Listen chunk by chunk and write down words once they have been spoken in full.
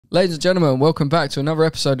Ladies and gentlemen, welcome back to another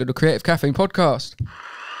episode of the Creative Caffeine podcast.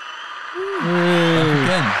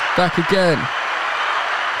 Back again.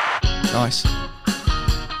 Nice.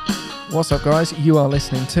 What's up, guys? You are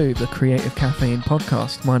listening to the Creative Caffeine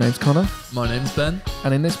podcast. My name's Connor. My name's Ben.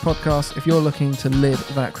 And in this podcast, if you're looking to live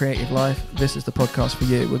that creative life, this is the podcast for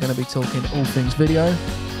you. We're going to be talking all things video,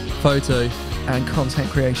 Photo, and content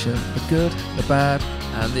creation. The good, the bad,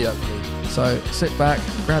 and the ugly. So sit back,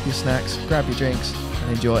 grab your snacks, grab your drinks,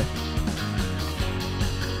 and enjoy.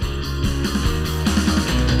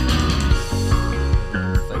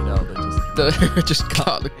 Just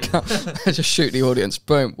cut the cut. Just shoot the audience.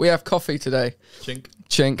 Boom. We have coffee today.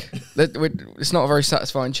 Chink. It's not a very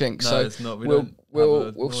satisfying chink. No, so it's not.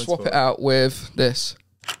 We'll swap it out with this.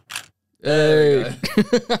 Hey.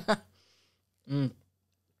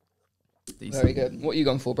 Very good. What are you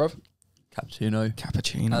going for, bruv? Cappuccino.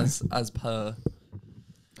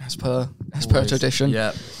 As per tradition.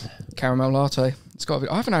 Yeah. Caramel latte. It's got to be.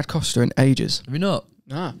 I haven't had Costa in ages. Have you not?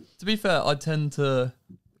 Nah. To be fair, I tend to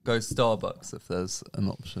go Starbucks if there's an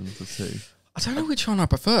option for two. I don't know which one I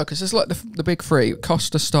prefer because there's like the big three: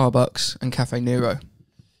 Costa, Starbucks, and Cafe Nero.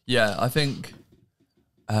 Yeah, I think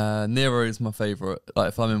Nero is my favourite. Like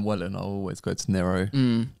if I'm in Welling, I'll always go to Nero.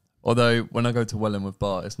 Although when I go to Welling with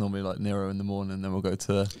Bart, it's normally like Nero in the morning, then we'll go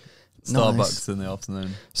to Starbucks in the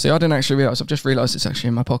afternoon. See, I didn't actually realise. I've just realised it's actually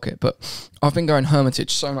in my pocket. But I've been going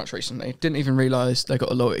Hermitage so much recently. Didn't even realise they got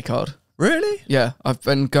a loyalty card. Really? Yeah, I've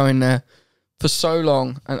been going there for so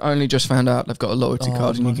long and only just found out they've got a loyalty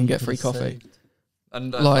card and you can get free coffee.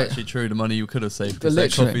 And that's actually true. The money you could have saved because their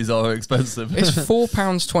coffees are expensive. It's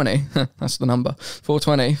 £4.20. That's the number.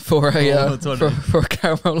 £4.20 for a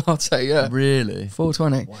caramel latte. Yeah, really.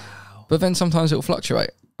 £4.20. Wow. But then sometimes it will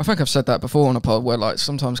fluctuate. I think I've said that before on a pod where like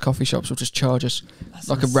sometimes coffee shops will just charge us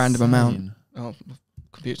a random amount. Oh,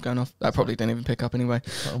 computer's going off. That probably didn't even pick up anyway.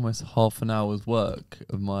 Like almost half an hour's work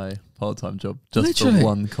of my part-time job just for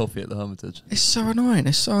one coffee at the Hermitage. It's so annoying.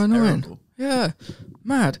 Terrible. Yeah,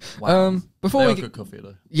 mad. Wow. Before we good coffee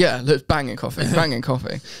though. Yeah, look, banging coffee.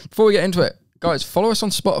 Before we get into it, guys, follow us on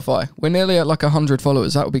Spotify. We're nearly at like 100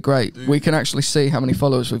 followers. That would be great. Dude. We can actually see how many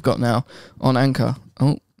followers we've got now on Anchor.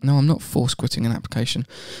 Oh no, I'm not force quitting an application.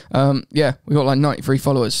 Yeah, we got like 93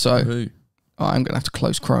 followers. So I'm gonna have to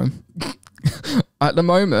close Chrome. At the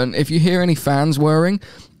moment, if you hear any fans whirring,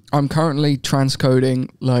 I'm currently transcoding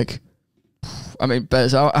like. I mean,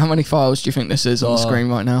 Bez, how many files do you think this is on the screen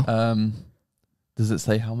right now? Does it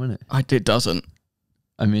say how many? It doesn't.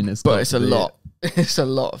 I mean, it's a lot. It's a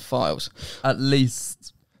lot of files. At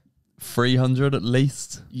least 300, at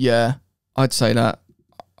least. Yeah, I'd say that.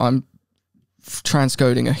 I'm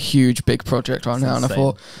transcoding a huge, big project right now, insane. And I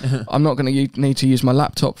thought I'm not going to need to use my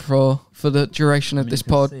laptop for the duration of this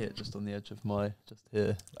pod. You can see it just on the edge of just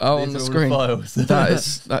here. Oh, These on the are all screen. Files.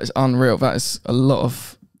 that is unreal. That is a lot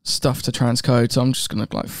of stuff to transcode, so I'm just gonna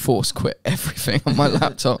like force quit everything on my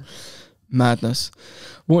laptop. Madness.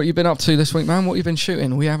 What have you been up to this week, man? What have you been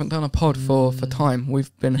shooting? We haven't done a pod for time.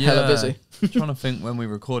 We've been hella busy. I'm trying to think when we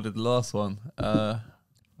recorded the last one. I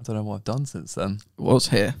don't know what I've done since then. What's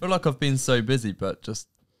here? I feel like I've been so busy, but just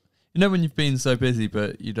when you've been so busy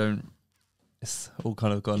but you don't, it's all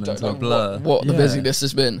kind of gone into a blur. What the busyness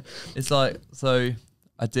has been. It's like, so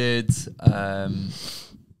I did a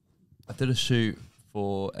shoot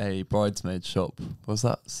for a bridesmaid shop. Was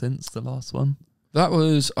that since the last one? That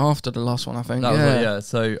was after the last one, I think. That was it, yeah.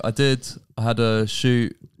 So I had a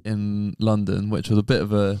shoot in London, which was a bit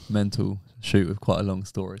of a mental shoot with quite a long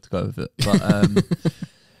story to go with it. But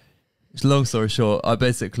long story short,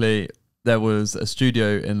 there was a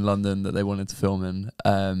studio in London that they wanted to film in,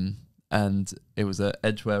 and it was at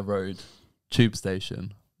Edgware Road tube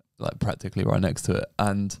station, like practically right next to it.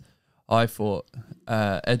 And I thought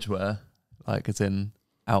Edgware, like it's in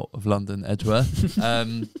out of London, Edgware,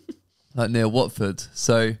 like near Watford.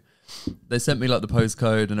 So they sent me like the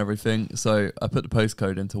postcode and everything. So I put the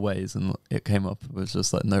postcode into Waze and it came up with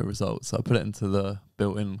just like no results. So I put it into the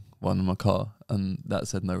built-in one in my car and that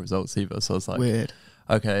said no results either. So I was like, weird.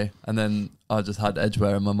 Okay. And then I just had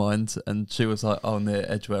Edgware in my mind and she was like, oh, near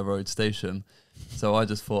Edgware Road station. So I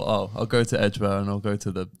just thought, oh, I'll go to Edgware and I'll go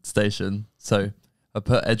to the station. So I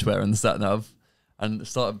put Edgware in the sat nav and it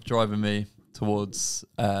started driving me towards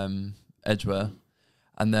Edgware.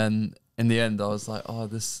 And then in the end I was like, oh,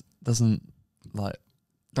 this doesn't like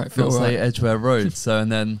don't feel say right. Edgware Road. So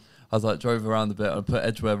and then I was like drove around a bit and I put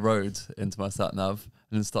Edgware Road into my sat nav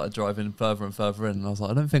and then started driving further and further in and I was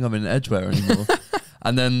like, I don't think I'm in Edgware anymore.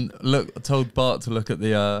 And then told Bart to look at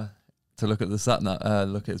the sat nav,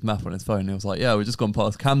 look at his map on his phone. He was like, yeah, we've just gone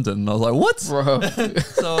past Camden. And I was like, what? Bro.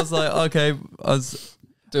 So I was like, okay.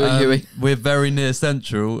 Do it, Huey. We're very near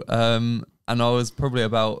Central, and I was probably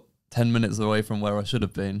about 10 minutes away from where I should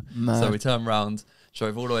have been. Mad. So we turned round,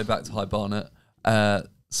 drove all the way back to High Barnet,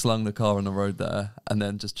 slung the car on the road there, and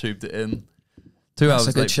then just tubed it in. 2 That's hours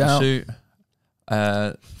a good late for the shout. shoot.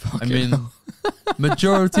 I mean,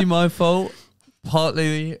 majority my fault,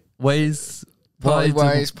 partly Waze. Partly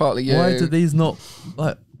Waze, partly you. Why do these not,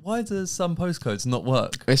 like, why do some postcodes not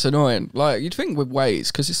work? It's annoying. Like, you'd think with Waze,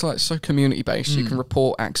 because it's like so community based, you can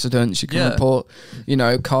report accidents, you can report, you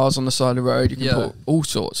know, cars on the side of the road, you can report all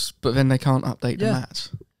sorts, but then they can't update the maps.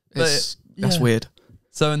 That's weird.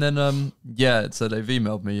 So, and then, so they've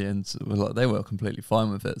emailed me and were like, they were completely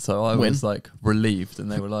fine with it. So I was like relieved,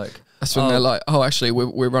 and they were like, that's when they're like, oh, actually,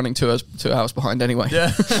 we're running 2 hours behind anyway.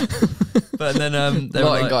 Yeah. But then they were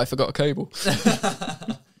lighting like, guy forgot a cable.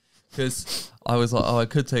 Because I was like, oh, I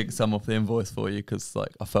could take some off the invoice for you because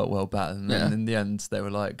like I felt well bad. And then in the end, they were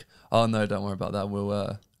like, oh no, don't worry about that.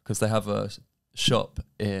 We'll because they have a shop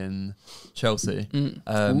in Chelsea.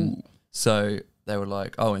 So they were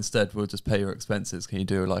like, oh, instead we'll just pay your expenses. Can you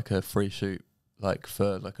do like a free shoot? Like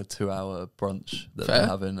for like a 2-hour brunch that they're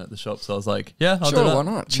having at the shop. So I was like, yeah, I'll do that. Why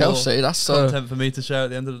not? Chelsea, that's content for me to share at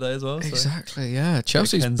the end of the day as well. Exactly, yeah.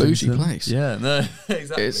 Chelsea's a bougie place. Yeah, no,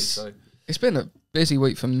 exactly. It's been a busy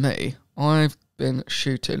week for me. I've been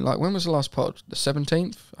shooting, like, when was the last pod? The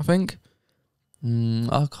 17th, I think?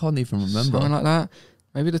 I can't even remember. Something like that.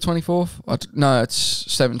 Maybe the 24th? No, it's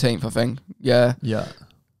 17th, I think. Yeah. Yeah.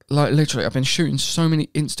 Like, literally, I've been shooting so many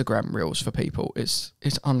Instagram reels for people. It's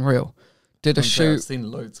unreal. Did a shoot. I've seen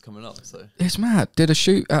loads coming up, so it's mad. Did a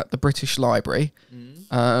shoot at the British Library.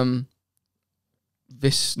 On the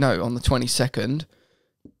 22nd.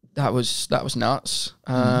 That was nuts.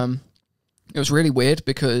 It was really weird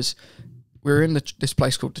because we were in this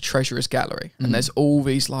place called the Treasurer's Gallery, and there's all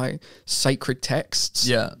these like sacred texts.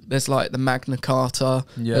 Yeah, there's like the Magna Carta.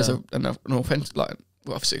 Yeah, there's an authentic, like,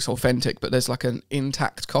 well, obviously it's authentic, but there's like an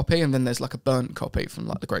intact copy, and then there's like a burnt copy from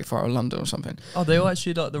like the Great Fire of London or something. Oh, they all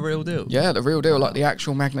actually like the real deal? Yeah, the real deal, like the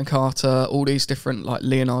actual Magna Carta, all these different like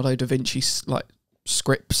Leonardo da Vinci like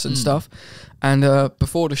scripts and stuff. And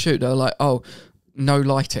before the shoot, they were like, oh, no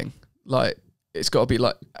lighting. Like, it's got to be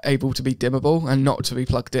like able to be dimmable and not to be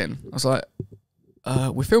plugged in. I was like,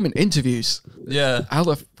 we're filming interviews. Yeah. How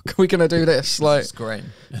the fuck are we going to do this? Like, it's great.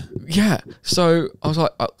 Yeah. So I was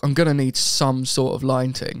like, I'm going to need some sort of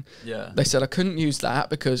lighting. Yeah. They said I couldn't use that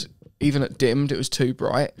because even at dimmed, it was too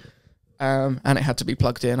bright. And it had to be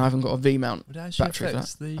plugged in. I haven't got a V-mount battery for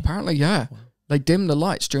that. Apparently, yeah. Wow. They dim the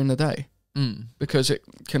lights during the day because it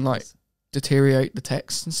can like deteriorate the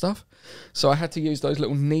text and stuff. So I had to use those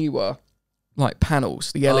little Niwa like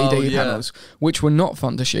panels, the LED panels, which were not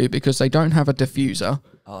fun to shoot because they don't have a diffuser.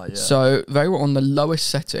 Oh, yeah. So they were on the lowest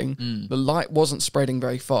setting. The light wasn't spreading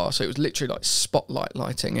very far, so it was literally like spotlight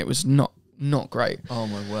lighting. It was not great. Oh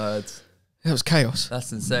my word. It was chaos.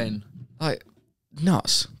 That's insane. Like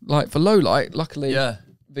nuts. Like for low light, luckily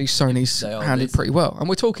these Sonys handled pretty well. And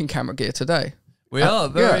we're talking camera gear today. We are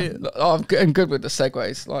very... Yeah. Oh, I'm getting good with the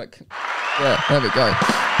segues. Like, yeah, there we go.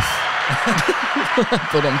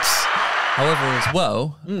 But however, as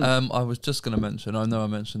well, I was just going to mention, I know I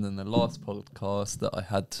mentioned in the last podcast that I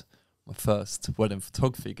had my first wedding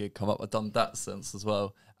photography gig come up. I've done that since as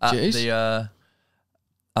well at the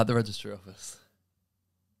registry office.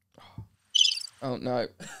 Oh no!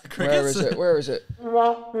 Where is it? Where is it?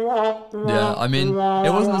 Yeah, I mean,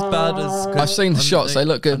 it wasn't as bad as... I've seen the shots; they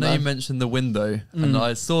look good. I know you mentioned the window, and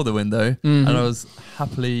I saw the window, and I was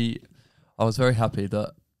very happy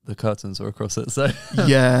that the curtains were across it. So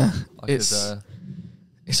yeah, it's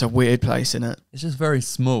a weird place, isn't it? It's just very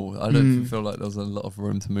small. I don't feel like there's a lot of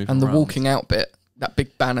room to move. And around. The walking out bit, that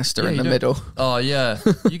big banister in the middle. Oh yeah,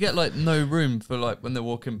 you get like no room for like when they're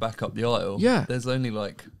walking back up the aisle. Yeah, there's only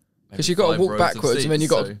like. Because you got to walk backwards and then you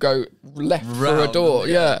got to go left through a door.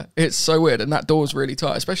 Yeah, it's so weird, and that door's really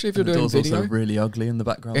tight, especially if you're doing video. The door's also really ugly in the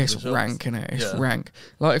background. It's rank, innit? It's rank.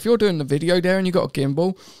 Like if you're doing the video there and you got a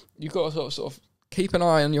gimbal, you got to sort of keep an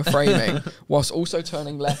eye on your framing whilst also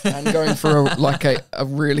turning left and going through a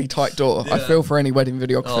really tight door. Yeah. I feel for any wedding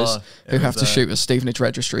videographers who have to shoot at Stevenage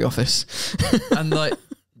Registry Office. And like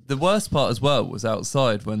the worst part as well was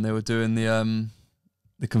outside when they were doing the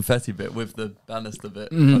confetti bit with the banister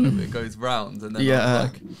bit, kind of, it goes round, and then I'm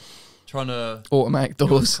like trying to automatic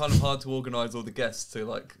doors. It's kind of hard to organise all the guests to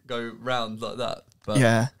like go round like that. But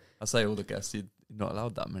I say all the guests, you're not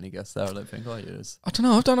allowed that many guests there. I don't think, are you? I don't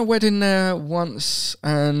know. I've done a wedding there once,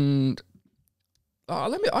 and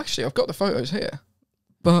I've got the photos here,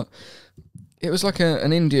 but it was like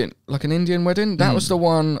an Indian wedding. That was the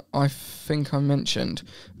one I think I mentioned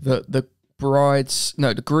that the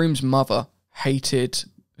groom's mother hated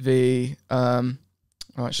the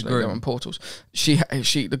actually they're on portals.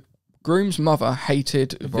 The groom's mother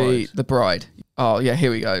hated the bride. Oh yeah,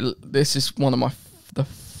 here we go. This is one of the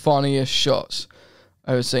funniest shots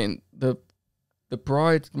I've ever seen. The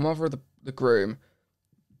bride, mother of the groom,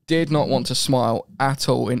 did not want to smile at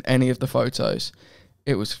all in any of the photos.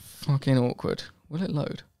 It was fucking awkward. Will it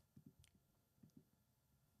load?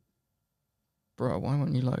 Bro, why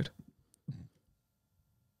won't you load?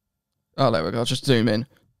 Oh, there we go. I'll just zoom in.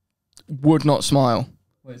 Would not smile.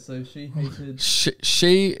 Wait, so she hated...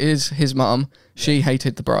 She is his mum. Yeah. She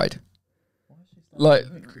hated the bride. Like,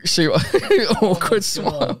 she... awkward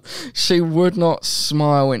smile. She would not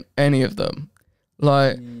smile in any of them.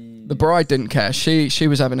 Like, the bride didn't care. She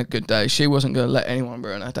was having a good day. She wasn't going to let anyone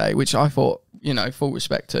ruin her day, which I thought, you know, full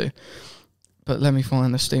respect to. But let me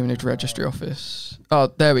find the Stevenage Registry Office.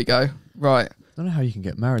 Oh, there we go. Right. I don't know how you can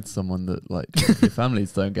get married to someone that, like, your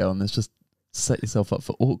families don't get on. There's just set yourself up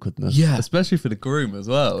for awkwardness. Yeah. Especially for the groom as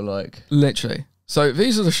well. Like, literally. So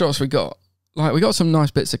these are the shots we got. Like, we got some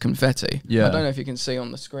nice bits of confetti. Yeah. I don't know if you can see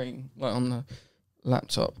on the screen, like on the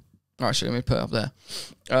laptop. Actually, let me put it up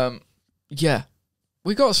there. Yeah.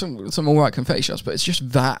 We got some alright confetti shots, but it's just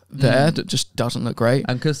that just doesn't look great.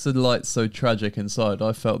 And because the light's so tragic inside,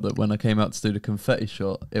 I felt that when I came out to do the confetti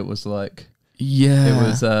shot, it was like... Yeah,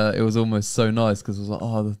 it was almost so nice because it was like,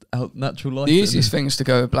 oh, the natural lighting. The easiest thing is to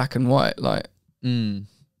go black and white, like,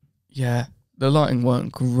 yeah, the lighting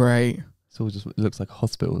weren't great. It looks like a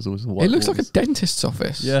hospital. It looks like a dentist's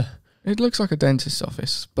office. Yeah, it looks like a dentist's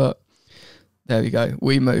office. But there we go.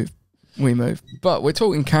 We move. But we're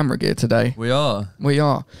talking camera gear today. We are.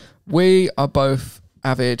 We are both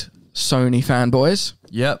avid Sony fanboys.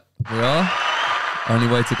 Yep, we are. Only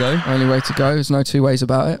way to go. There's no two ways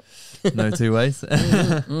about it. No two ways.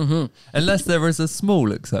 Unless there is a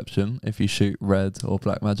small exception if you shoot red or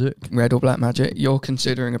black magic. Red or black magic. You're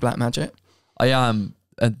considering a black magic? I am.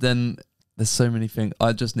 And then there's so many things.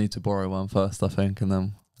 I just need to borrow one first, I think, and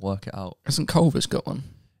then work it out. Hasn't Culver's got one?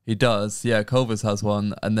 He does. Yeah, Culver's has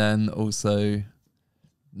one. And then also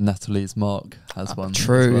Natalie's Mark has one.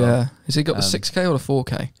 True, as well. Yeah. Has he got the 6K or the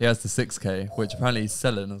 4K? He has the 6K, which apparently he's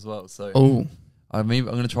selling as well. So oh. I'm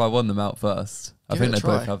going to try one of them out first. I think they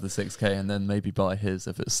both have the 6K, and then maybe buy his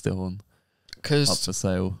if it's still on up for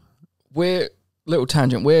sale. Little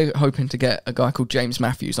tangent. We're hoping to get a guy called James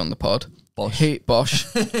Matthews on the pod. Bosch.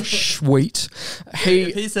 Sweet.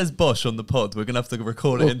 If he says Bosch on the pod, we're going to have to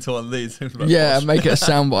record it into one of these. Yeah, and make it a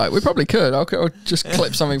soundbite. We probably could. I'll just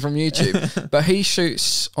clip something from YouTube. But he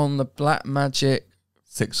shoots on the Blackmagic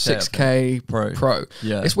 6K Pro.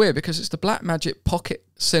 Yeah. It's weird because it's the Blackmagic Pocket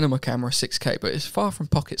Cinema Camera 6K, but it's far from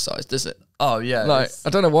pocket sized, is it? Oh, yeah. Like, I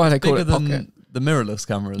don't know why they call it pocket. The mirrorless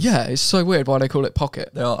cameras. Yeah, it's so weird why they call it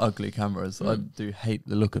pocket. They are ugly cameras. I do hate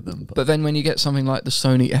the look of them. But then when you get something like the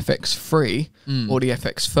Sony FX3 or the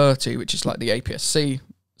FX30, which is like the APS-C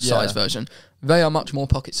size version, they are much more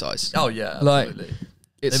pocket sized. Oh, yeah, absolutely. Like,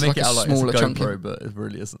 it's they make like it out like smaller, it's a GoPro, chunky, but it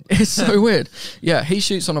really isn't. It's so weird. Yeah, he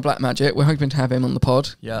shoots on a Blackmagic. We're hoping to have him on the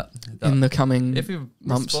pod. Yeah, in the coming if he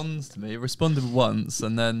months. Responds to me, responded once,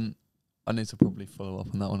 and then I need to probably follow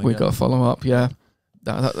up on that one again. We've got to follow up, yeah.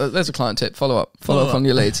 There's a client tip. Follow up on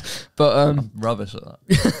your leads. But I'm rubbish at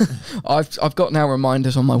that. I've got now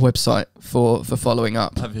reminders on my website for following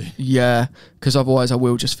up. Have you? Yeah, because otherwise I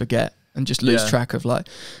will just forget and just lose track of like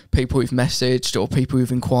people who've messaged or people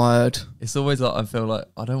who've inquired. It's always like I feel like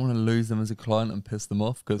I don't want to lose them as a client and piss them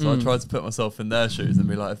off because I try to put myself in their shoes and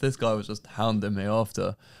be like, if this guy was just hounding me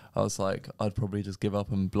after, I was like, I'd probably just give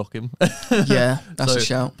up and block him. Yeah, that's a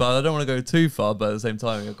shout. But I don't want to go too far, but at the same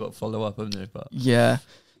time, I've got to follow up, haven't you? But yeah.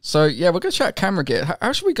 So, yeah, we're going to chat camera gear.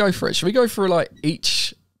 How should we go for it? Should we go for, like,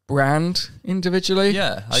 each brand individually?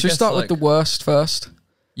 Yeah. Should we start with the worst first?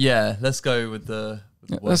 Yeah, let's go with the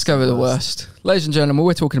worst. Let's go with the worst. Ladies and gentlemen,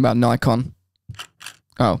 we're talking about Nikon.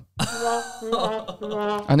 Oh.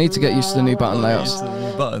 I need to get used to the new button layouts.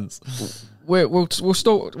 Buttons. We'll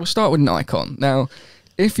start with Nikon. Now,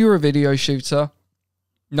 if you're a video shooter,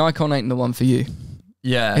 Nikon ain't the one for you.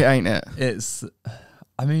 Yeah. It ain't it. It's...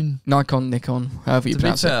 I mean... Nikon, however you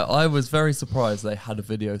pronounce it. To be fair, I was very surprised they had a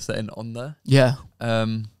video setting on there. Yeah.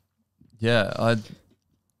 Yeah,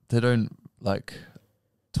 they don't, like,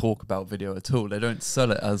 talk about video at all. They don't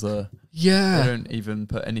sell it as a... Yeah. They don't even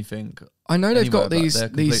put anything... I know they've got these... They're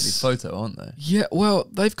completely photo, aren't they? Yeah, well,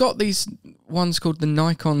 they've got these ones called the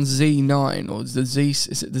Nikon Z9 or the Z...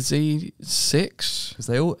 Is it the Z6?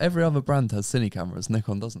 Because every other brand has cine cameras.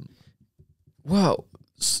 Nikon doesn't. Well...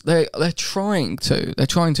 They're trying to. The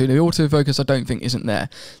autofocus I don't think isn't there.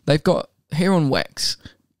 They've got here on Wex.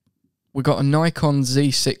 We've got a Nikon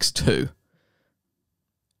Z6 II,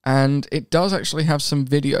 and it does actually have some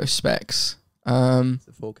video specs. Is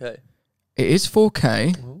it 4K? It is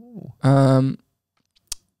 4K. Ooh. I'm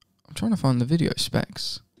trying to find the video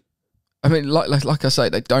specs. I mean, like I say,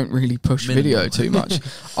 they don't really push video too much.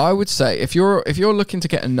 I would say if you're looking to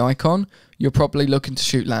get a Nikon, you're probably looking to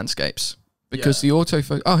shoot landscapes because the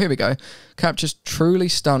autofocus. Oh, here we go. Captures truly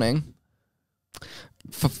stunning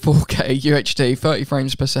for 4K UHD 30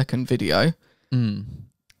 frames per second video.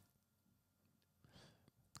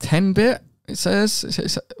 10-bit. It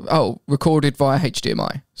says recorded via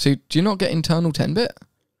HDMI. So do you not get internal 10-bit?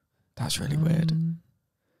 That's really weird.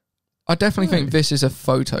 I definitely think this is a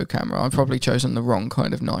photo camera. I've probably chosen the wrong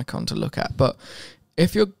kind of Nikon to look at. But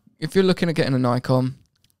if you're looking at getting a Nikon,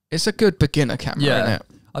 it's a good beginner camera, isn't it?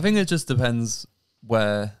 I think it just depends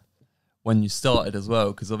when you started as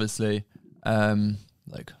well. Because obviously,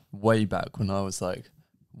 like way back when I was like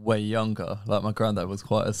way younger, like my granddad was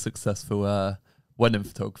quite a successful wedding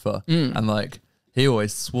photographer, and like he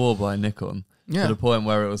always swore by Nikon to the point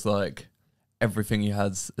where it was like everything he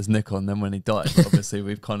had is Nikon. Then when he died, obviously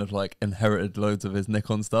we've kind of like inherited loads of his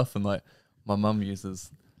Nikon stuff, and like my mum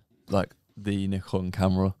uses like the Nikon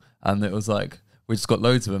camera, and it was like we just got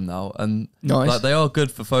loads of them now, and like they are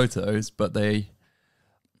good for photos, but they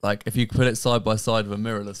like if you put it side by side with a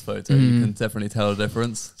mirrorless photo, you can definitely tell the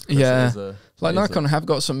difference. Like Nikon have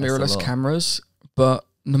got some mirrorless cameras, but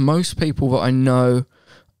the most people that I know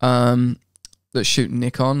that shoot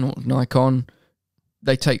Nikon or Nikon,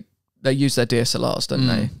 they use their DSLRs, don't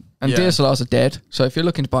they? And DSLRs are dead. So if you're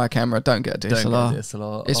looking to buy a camera, don't get a DSLR. Don't get a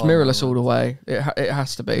DSLR. It's mirrorless all the way. It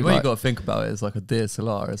has to be. The way you got to think about it is like a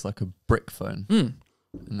DSLR is like a brick phone, and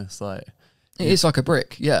it's like it is like a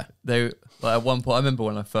brick. Yeah. They like at one point. I remember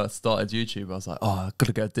when I first started YouTube, I was like, oh, I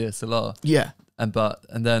gotta get a DSLR. Yeah. And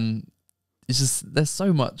then it's just there's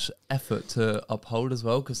so much effort to uphold as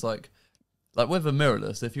well, because like with a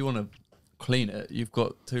mirrorless, if you want to clean it, you've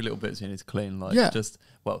got two little bits you need to clean, like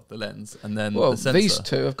the lens and then the sensor. These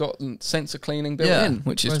two have got sensor cleaning built in,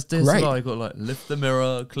 which is DSLR, great. You've got to like lift the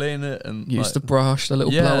mirror, clean it, and use the brush, the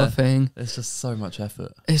little blower thing. It's just so much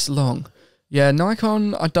effort. It's long. Yeah,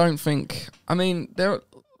 Nikon, I don't think. I mean,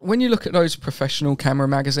 when you look at those professional camera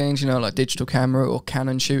magazines, you know, like Digital Camera or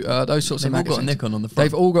Canon Shooter, those sorts of magazines. They've all got Nikon on the front.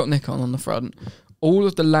 They've all got Nikon on the front. All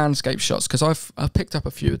of the landscape shots, because I've picked up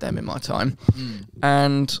a few of them in my time,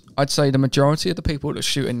 and I'd say the majority of the people that are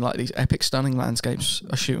shooting like these epic, stunning landscapes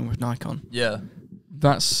are shooting with Nikon. Yeah,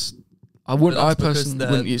 I personally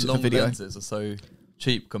wouldn't use it for video. Lenses are so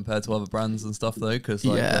cheap compared to other brands and stuff, though. Because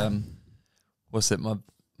like, what's it? My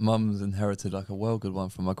mum's inherited like a well good one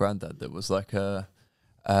from my granddad that was like a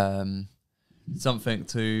something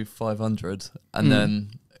to 500, and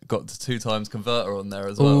then got to 2 times converter on there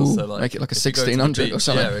as well. So like make it like a 1600 or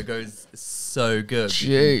something. Yeah, it goes so good.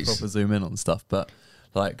 Jeez. You can proper zoom in on stuff, but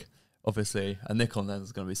like obviously a Nikon lens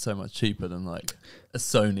is going to be so much cheaper than like a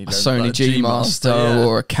Sony lens, Sony like G Master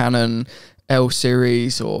or a Canon L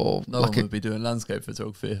series, or no one would be doing landscape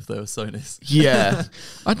photography if they were Sonys. Yeah,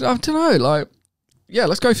 I don't know. Like, yeah,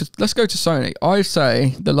 let's go to Sony. I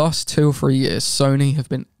say the last 2 or 3 years, Sony have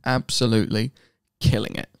been absolutely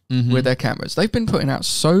killing it with their cameras. They've been putting out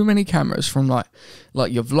so many cameras, from like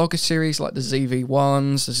your vlogger series, like the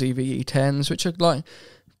ZV-1s, the ZV-E10s, which are like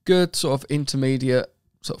good sort of intermediate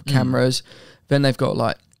sort of cameras. Then they've got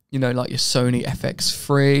like, you know, like your Sony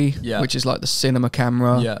FX3, which is like the cinema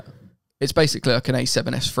camera. Yeah. It's basically like an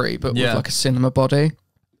A7S3, but with like a cinema body.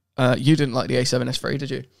 You didn't like the A7S3,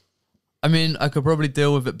 did you? I mean, I could probably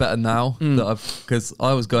deal with it better now because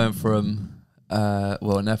I was going from an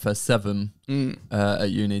FS7 at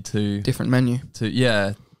uni to different menu.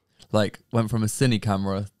 Like went from a cine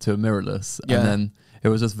camera to a mirrorless, and then it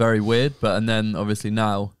was just very weird. And then obviously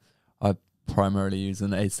now I primarily use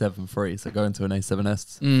an A7 III, so going to an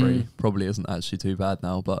A7S III probably isn't actually too bad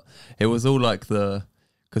now. But it was all like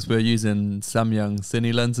because we were using Samyang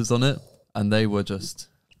cine lenses on it, and they just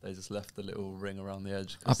left the little ring around the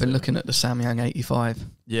edge. I've been looking at the Samyang 85.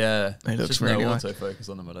 Yeah. It looks really nice. Autofocus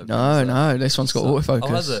on them, I don't No, this one's got autofocus. Oh,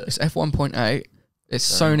 has it? It's f1.8.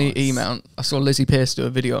 It's very Sony nice. E-mount. I saw Lizzie Pierce do a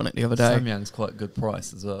video on it the other day. Samyang's quite a good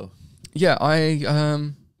price as well. Yeah, I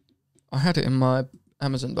had it in my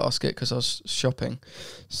Amazon basket because I was shopping.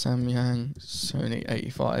 Samyang Sony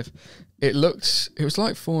 85. It was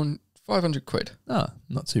like 500 quid. Oh,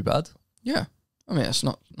 not too bad. Yeah. I mean, it's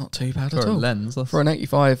not too bad at all. For a lens. For an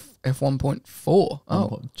 85 f1.4.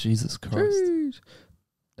 Oh, Jesus Christ. Jeez.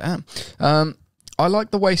 Damn. I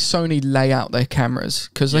like the way Sony lay out their cameras,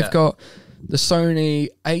 because they've got the Sony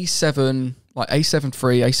A7, like A7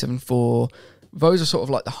 III, A7 IV. Those are sort of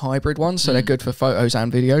like the hybrid ones, so they're good for photos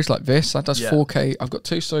and videos like this. That does 4K. I've got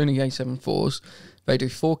 2 Sony A7 IVs, They do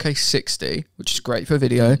 4K 60, which is great for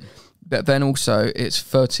video, but then also it's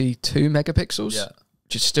 32 megapixels,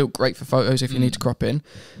 which is still great for photos if you need to crop in.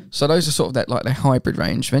 So those are sort of that like their hybrid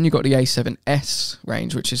range. Then you've got the A7S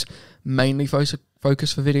range, which is mainly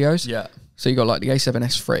focused for videos. Yeah. So you got like the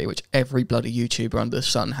A7S III, which every bloody YouTuber under the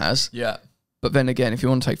sun has. Yeah. But then again, if you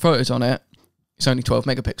want to take photos on it, it's only 12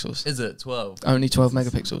 megapixels. Is it 12? Only 12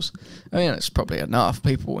 megapixels. I mean, it's probably enough.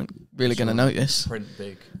 People aren't really going to notice. Print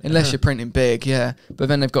big. Unless you're printing big, yeah. But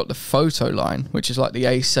then they've got the photo line, which is like the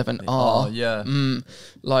A7R. Oh, yeah.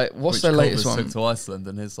 Like, what's their latest one? Took to Iceland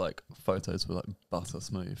and his like photos were like butter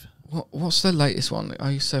smooth. What's their latest one? The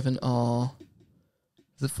A7R.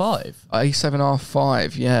 Is it 5?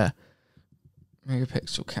 A7R5, yeah.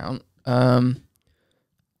 Megapixel count.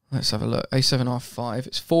 Let's have a look. A7R5.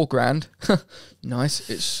 It's $4,000. Nice.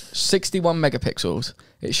 It's 61 megapixels.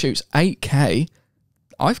 It shoots 8K.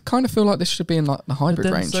 I kind of feel like this should be in like the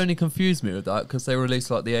hybrid range. Sony confused me with that because they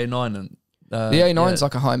released like the A9 and the A9's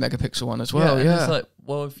like a high megapixel one as well. Yeah. It's like,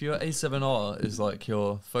 well, if your A7R is like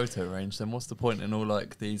your photo range, then what's the point in all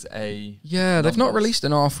like these A? Yeah, they've not released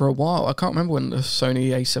an R for a while. I can't remember when the Sony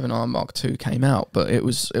A7R Mark II came out, but it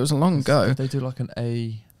was long ago. Did they do like an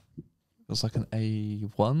A? It was like an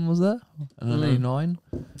A1, was there? And an A9?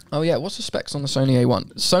 Oh yeah, what's the specs on the Sony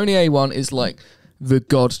A1? Sony A1 is like the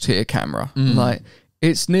god tier camera. Like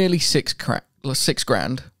it's nearly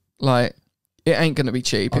 $6,000. Like it ain't gonna be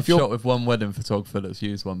cheap. I've shot with one wedding photographer that's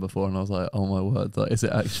used one before, and I was like, oh my word, like, is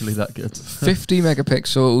it actually that good? 50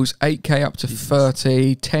 megapixels, 8K up to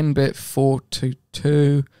 30, 10-bit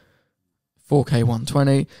 422, 4K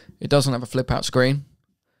 120. It doesn't have a flip out screen.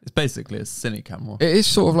 It's basically a cine camera. It is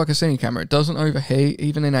sort of like a cine camera. It doesn't overheat,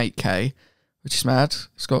 even in 8K, which is mad.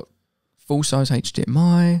 It's got full-size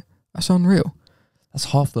HDMI. That's unreal. That's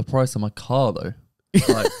half the price of my car, though.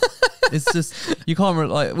 Like, it's just, you can't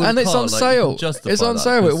like. And it's on sale. It's on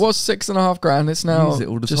sale. It was $6,500. It's now use it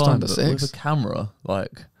all the just time, under but $6,000. with a camera,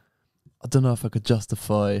 like, I don't know if I could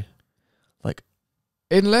justify, like.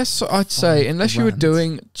 Unless you were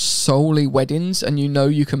doing solely weddings and you know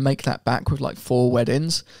you can make that back with like 4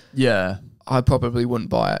 weddings. Yeah. I probably wouldn't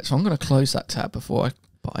buy it. So I'm going to close that tab before I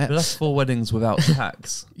buy it. But that's 4 weddings without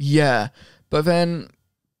tax. Yeah. But then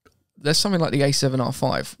there's something like the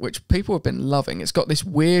A7R5, which people have been loving. It's got this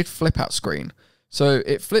weird flip out screen. So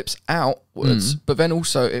it flips outwards, but then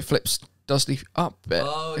also it does the up bit.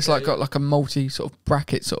 Oh, okay. It's like got like a multi sort of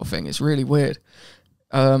bracket sort of thing. It's really weird.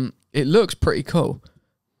 It looks pretty cool.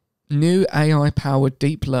 New AI-powered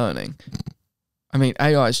deep learning. I mean,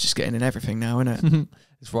 AI is just getting in everything now, isn't it?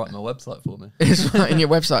 It's writing my website for me. It's writing your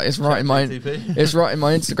website. It's writing my. It's writing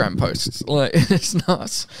my Instagram posts. Like it's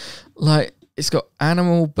nuts. Like it's got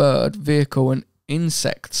animal, bird, vehicle, and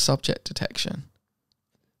insect subject detection.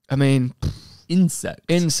 I mean, insect.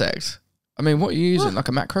 I mean, what are you using? What? Like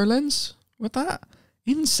a macro lens with that?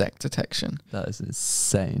 Insect detection. That is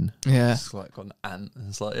insane. Yeah. It's like got an ant.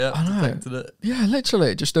 It's like, yeah, I know. detected it. Yeah,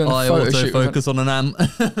 literally just doing a photo shoot. Focus on an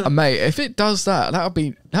ant. Mate, if it does that, that'll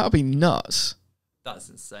be nuts. That's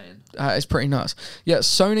insane. It's pretty nuts. Yeah,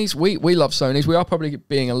 Sony's. We love Sony's. We are probably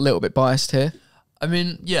being a little bit biased here. I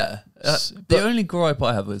mean, yeah. The only gripe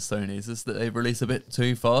I have with Sony's is that they release a bit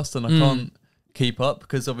too fast, and I can't keep up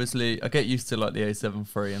because obviously I get used to like the A7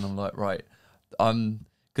 III, and I'm like, right,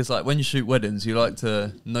 because like when you shoot weddings, you like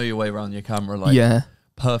to know your way around your camera like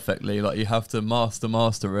perfectly. Like you have to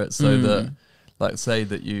master it so that, like, say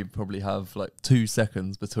that you probably have like 2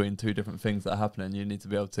 seconds between 2 different things that are happening. You need to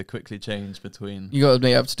be able to quickly change between. You got to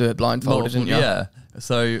be able to do it blindfolded, didn't you? Yeah.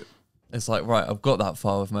 So it's like, right, I've got that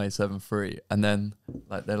file with my A7 III, and then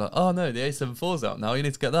like they're like, oh no, the A7 IV's out now. You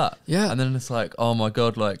need to get that. Yeah. And then it's like, oh my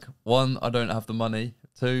god, like 1, I don't have the money.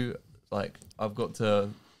 2, like I've got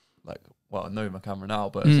to like. Well, I know my camera now,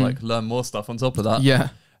 but it's like learn more stuff on top of that.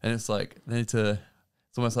 Yeah. And it's like, it's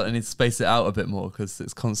almost like I need to space it out a bit more because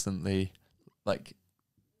it's constantly like,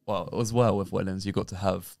 well, as well with weddings, you've got to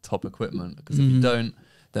have top equipment because if you don't,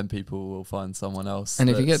 then people will find someone else. And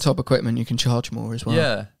if you get top equipment, you can charge more as well.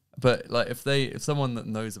 Yeah. But like if someone that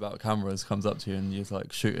knows about cameras comes up to you and you're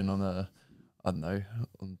like shooting on I don't know,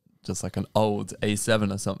 on just like an old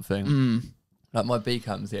A7 or something, like my B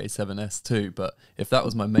cam's the A7S too, but if that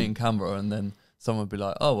was my main camera and then someone would be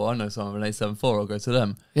like, oh, well, I know someone with an A7 IV, I'll go to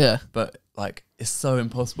them. Yeah. But like, it's so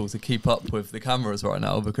impossible to keep up with the cameras right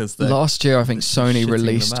now because last year, I think Sony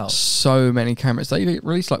released so many cameras. They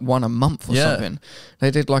released like one a month or something.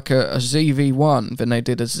 They did like a ZV-1, then they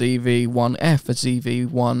did a ZV-1F, a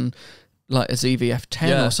ZV-1, like a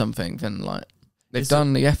ZV-F10 or something. Then like, they've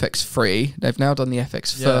done the FX3, they've now done the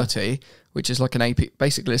FX30, which is like an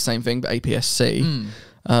basically the same thing, but APS-C.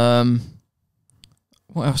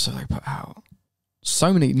 What else have they put out?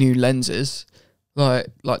 so many new lenses.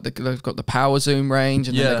 They've got the power zoom range,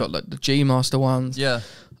 and then they've got like the G Master ones. Yeah.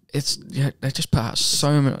 They just put out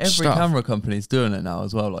so much stuff. Every camera company's doing it now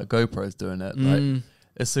as well. Like GoPro's doing it. Like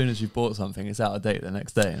as soon as you've bought something, it's out of date the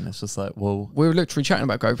next day, and it's just like, well, we were literally chatting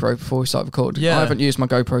about GoPro before we started recording. Yeah. I haven't used my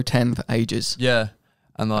GoPro 10 for ages. Yeah,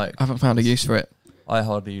 and like I haven't found a use for it. I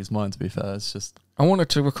hardly use mine, to be fair. It's just I wanted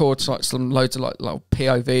to record like some loads of like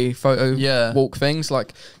POV photo walk things,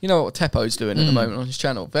 like you know what Teppo's doing at the moment on his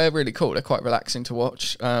channel. They're really cool. They're quite relaxing to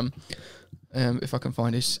watch. If I can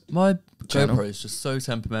find his channel. GoPro is just so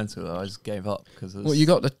temperamental that I just gave up because you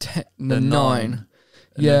got the 9.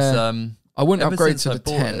 Yeah, I wouldn't ever upgrade since to I the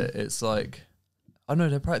bought 10. it's like I know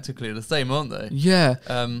they're practically the same, aren't they? Yeah.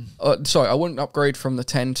 Sorry, I wouldn't upgrade from the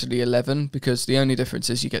 10 to the 11 because the only difference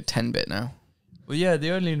is you get 10-bit now. Well, yeah,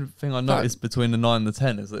 the only thing I noticed between the 9 and the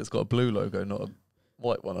 10 is that it's got a blue logo, not a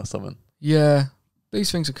white one or something. Yeah.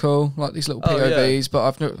 These things are cool, like these little POVs, but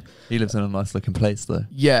I've not... He lives in a nice looking place, though.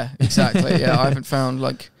 Yeah, exactly. Yeah, I haven't found,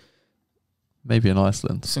 like... Maybe in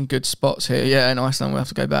Iceland. Some good spots here. Yeah, in Iceland, we'll have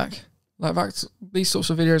to go back. Like, these sorts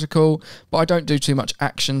of videos are cool, but I don't do too much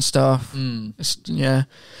action stuff. It's, yeah.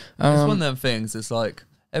 It's one of them things, it's like,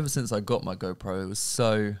 ever since I got my GoPro, it was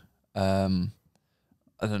so...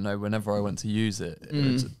 I don't know, whenever I went to use it, it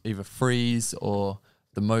would either freeze or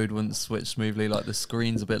the mode wouldn't switch smoothly, like the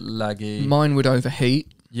screen's a bit laggy. Mine would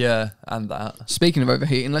overheat. Yeah, and that. Speaking of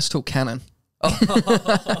overheating, let's talk Canon.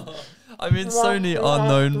 I mean, Sony are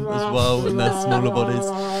known as well in their smaller bodies.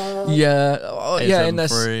 Yeah, in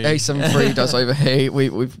this A7 III does overheat.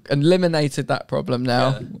 We've eliminated that problem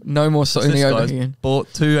now. Yeah. No more Sony overheating.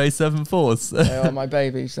 Bought 2 A7 IVs. They are my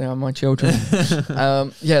babies. They are my children.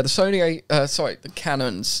 The Sony, the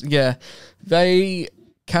Canons. Yeah,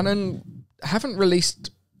 Canon haven't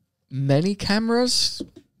released many cameras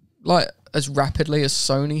like as rapidly as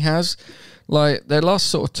Sony has. Like their last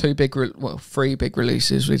sort of 3 big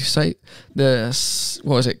releases, would you say?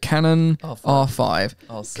 Canon R5,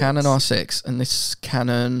 R6. Canon R6, and this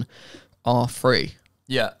Canon R3.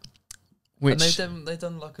 Yeah, which and they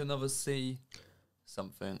done like another Cine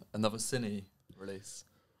release.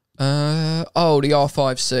 The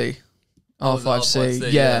R5C,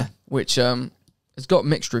 R5C, yeah, which it's got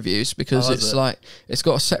mixed reviews because it's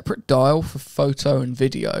got a separate dial for photo and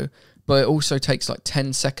video. But it also takes like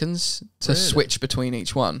 10 seconds to switch between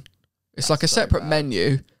each one. It's like a separate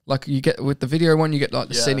menu. Like you get with the video one, you get like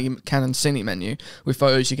the Canon Cine menu. With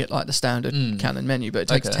photos, you get like the standard Canon menu. But it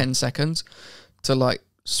takes 10 seconds to like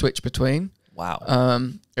switch between. Wow.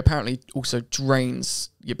 Apparently also drains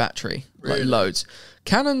your battery like loads.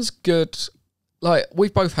 Canon's good. Like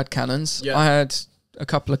we've both had Canons. Yeah. I had a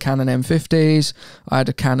couple of Canon M50s. I had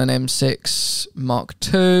a Canon M6 Mark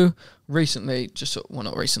II. Recently,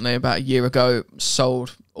 not recently, about a year ago,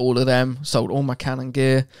 sold all of them, sold all my Canon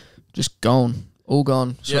gear, just gone, all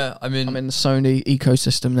gone. So yeah, I mean, I'm in the Sony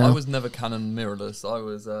ecosystem now. I was never Canon mirrorless. I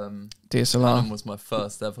was DSLR. Canon was my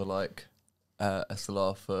first ever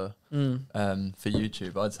SLR for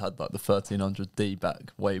YouTube. I just had like the 1300D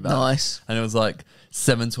way back. Nice. And it was like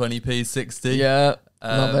 720p 60. Yeah.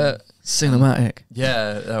 Love it. Cinematic.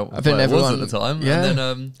 Yeah. I think everyone was at the time. Yeah. And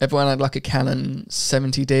then, everyone had like a Canon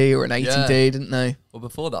 70D or an 80D, didn't they? Well,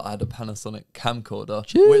 before that, I had a Panasonic camcorder,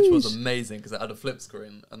 Jeez. which was amazing because it had a flip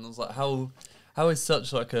screen. And I was like, how is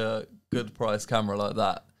such like a good price camera like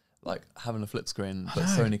that? Like having a flip screen, but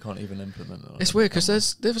Sony can't even implement it. It's weird because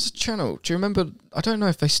there was a channel. Do you remember? I don't know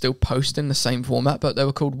if they still post in the same format, but they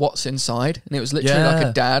were called "What's Inside," and it was literally like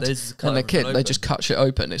a dad and a kid. They just cut shit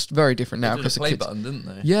open. It's very different now because the play button, didn't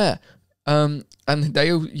they? Yeah, and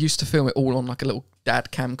they all used to film it all on like a little dad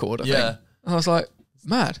camcorder thing. And I was like,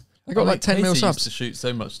 mad. They got like 10 mil subs. Used to shoot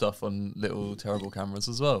so much stuff on little terrible cameras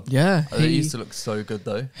as well. Yeah, it used to look so good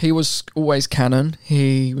though. He was always Canon.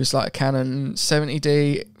 He was like a Canon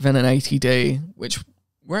 70D, then an 80D, which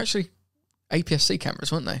were actually APS-C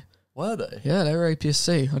cameras, weren't they? Were they? Yeah, they were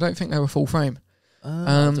APS-C. I don't think they were full frame.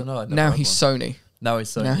 I don't know. Now he's Sony. Now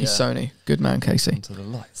he's Sony. Good man, Casey. Gone to the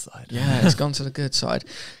light side. Yeah, it's gone to the good side.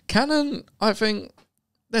 Canon, I think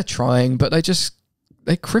they're trying, but they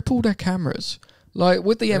cripple their cameras. Like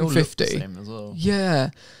with the M50, the same as well. Yeah,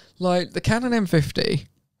 like the Canon M50,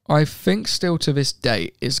 I think still to this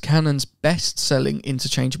date is Canon's best-selling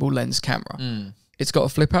interchangeable lens camera. It's got a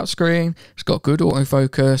flip-out screen, it's got good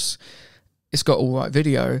autofocus, it's got all right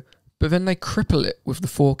video, but then they cripple it with the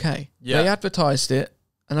 4K. Yeah. They advertised it,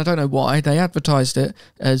 and I don't know why, they advertised it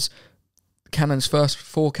as Canon's first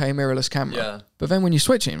 4K mirrorless camera. Yeah. But then when you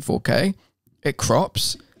switch it in 4K, it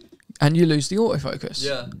crops, and you lose the autofocus.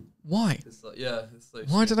 Yeah. Why? It's like, it's so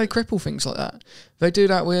Why do they cripple things like that? They do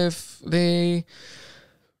that with the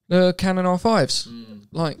The Canon R5s.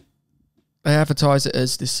 Like, they advertise it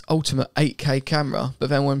as this ultimate 8K camera, but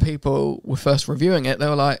then when people were first reviewing it, they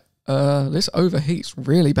were like, this overheats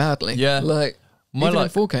really badly. Yeah. Like, even in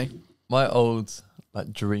 4K. My old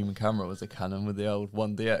like dream camera was a Canon with the old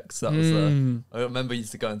 1DX. That was I remember I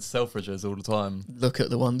used to go into Selfridges all the time. Look at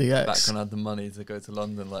the 1DX. Back when I had the money to go to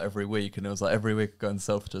London like every week, and it was like every week going to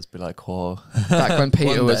Selfridges, be like, oh. Back when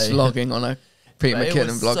Peter was vlogging on a Peter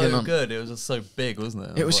McKinnon vlogging so on. Good. It was just so big, wasn't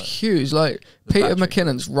it? It was like, huge. Like Peter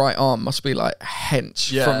McKinnon's right arm must be like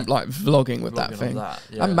hench from like vlogging with that thing.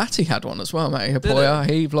 And Matty had one as well, Matty Hapoya.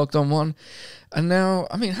 He vlogged on one. And now,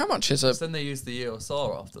 I mean, how much is it? Then they used the EOS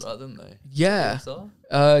R after that, didn't they? Yeah. EOS R?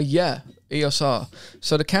 EOS R.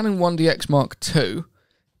 So the Canon 1DX Mark II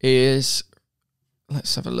is,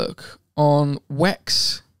 let's have a look, on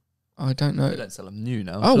Wex. I don't know. They don't sell them new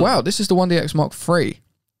now. Oh, wow. This is the 1DX Mark III.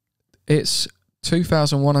 It's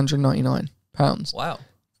 £2,199. Wow.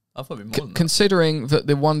 I thought it'd be more than that. Considering that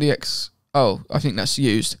the 1DX, I think that's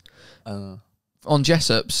used. On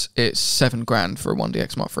Jessop's, it's $7,000 for a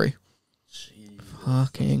 1DX Mark III.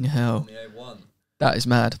 Fucking hell. That is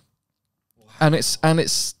mad. Wow. And it's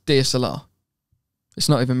DSLR. It's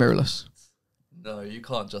not even mirrorless. No, you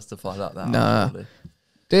can't justify that now. Nah. Really.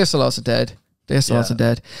 DSLRs are dead. DSLRs are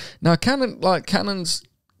dead. Now Canon's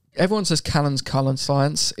everyone says Canon's color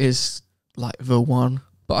science is like the one.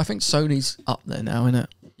 But I think Sony's up there now, isn't it?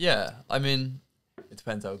 Yeah. I mean, it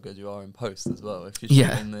depends how good you are in post as well. If you're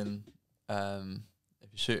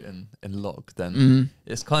shooting in log, then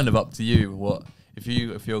it's kind of up to you what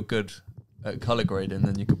if you're good at color grading,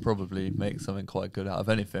 then you could probably make something quite good out of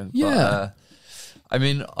anything. Yeah. But, I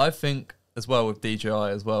mean, I think as well with DJI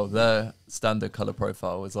as well, their standard color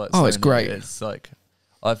profile is like it's great. It's like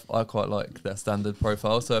I quite like their standard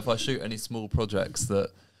profile. So if I shoot any small projects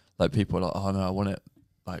that like people are like, oh no, I want it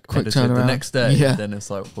like quick edited turnaround the next day, then it's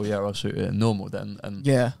like, well, yeah, I'll shoot it in normal then, and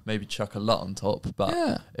maybe chuck a LUT on top,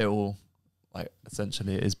 but it will like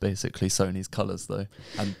essentially it is basically Sony's colors though,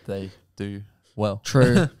 and they do well.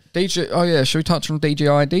 True. DJI. Oh yeah, should we touch on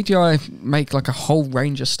DJI? DJI make like a whole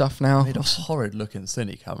range of stuff now. Made a horrid looking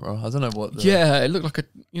cine camera. I don't know what. It looked like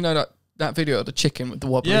that video of the chicken with the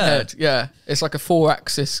wobbly head. Yeah, it's like a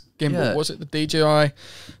 4-axis gimbal. Yeah. Was it the DJI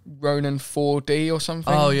Ronin 4D or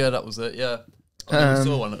something? Oh yeah, that was it. Yeah, I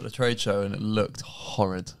saw one at the trade show and it looked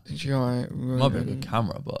horrid. DJI Ronin. Might be a good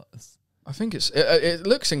camera, but I think it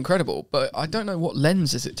looks incredible, but I don't know what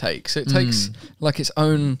lenses it takes. It takes like its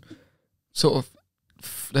own sort of.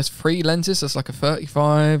 There's 3 lenses. There's like a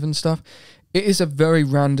 35 and stuff. It is a very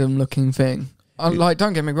random looking thing. Like,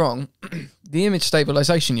 don't get me wrong, the image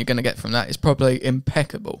stabilization you're going to get from that is probably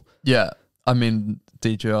impeccable. Yeah, I mean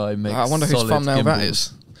DJI makes. I wonder whose thumbnail gimbals. that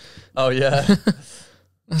is. Oh yeah.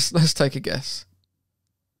 let's take a guess.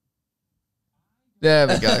 There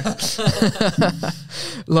we go.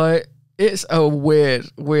 Like, it's a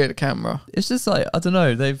weird camera. It's just like, I don't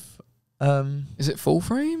know. They've. Is it full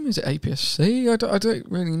frame? Is it APS-C? I don't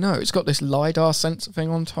really know. It's got this LiDAR sensor thing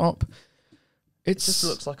on top. It just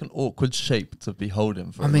looks like an awkward shape to be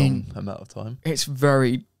holding for a long amount of time. It's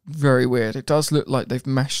very, very weird. It does look like they've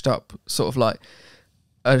mashed up sort of like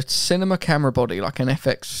a cinema camera body, like an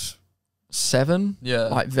FX7,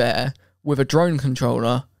 like there, with a drone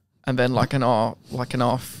controller, and then like an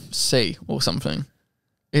RC or something.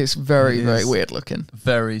 It's very, very weird looking.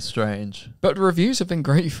 Very strange. But the reviews have been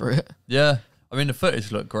great for it. Yeah. I mean, the footage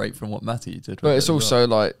looked great from what Matty did. But it's also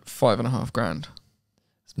like $5,500.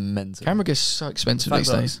 It's mental. Camera gear's so expensive these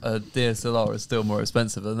days. A DSLR is still more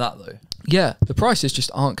expensive than that, though. Yeah. The prices just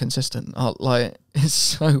aren't consistent. Like, it's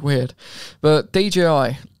so weird. But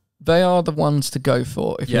DJI, they are the ones to go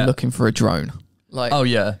for if you're looking for a drone. Like, oh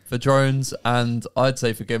yeah, for drones, and I'd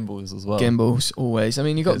say for gimbals as well. Gimbals always. I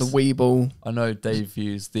mean, you got the Weeble. I know Dave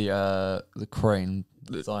used the crane,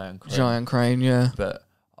 the Zion crane. Giant crane, yeah. But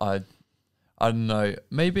I don't know.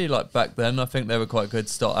 Maybe like back then, I think they were quite good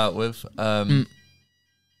to start out with. Fire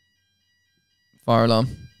alarm.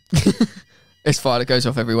 It's fire that goes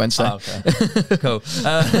off every Wednesday. Oh, okay. Cool.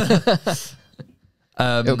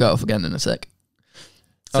 It'll go off again in a sec.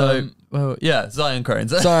 So, Zion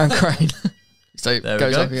cranes. Zion crane. So there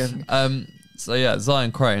goes we up again. So yeah,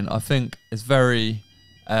 Zion crane, I think is very.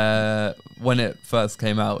 When it first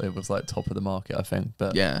came out, it was like top of the market, I think.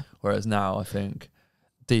 But whereas now, I think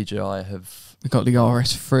DJI have We've got the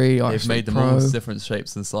RS3, RS3 they've made them Pro. all different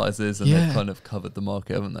shapes and sizes, and they've kind of covered the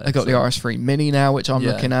market, haven't they? They got the RS3 Mini now, which I'm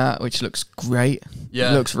looking at, which looks great.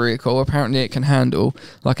 Yeah, it looks really cool. Apparently, it can handle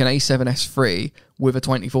like an A7S3 with a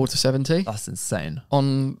 24-70. That's insane.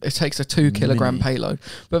 It takes a 2 kilogram payload.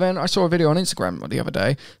 But then I saw a video on Instagram the other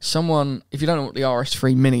day. Someone, if you don't know what the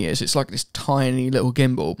RS3 Mini is, it's like this tiny little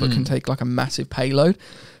gimbal, but can take like a massive payload.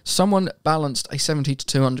 Someone balanced a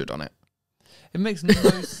 70-200 on it. It makes no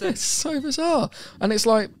sense. It's so bizarre, and it's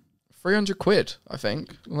like 300 quid, I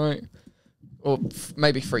think, like, or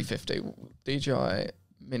maybe 350. DJI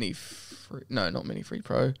Mini, not Mini 3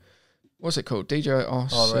 Pro. What's it called? DJI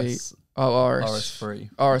RC.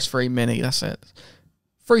 RS3 Mini. That's it.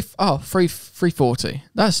 340.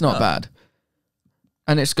 That's not bad.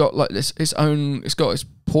 And it's got like its own. It's got its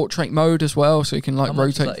portrait mode as well, so you can like How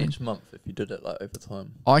much rotate is that each month if you did it like over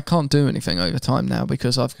time. I can't do anything over time now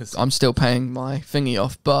because I'm still paying my thingy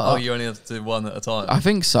off. But you only have to do one at a time. I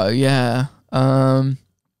think so. Yeah.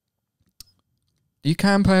 You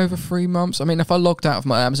can pay over 3 months. I mean, if I logged out of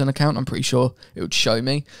my Amazon account, I'm pretty sure it would show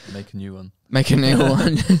me. Make a new one. Make a new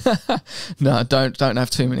one. No, don't have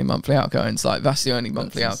too many monthly outgoings. Like that's the only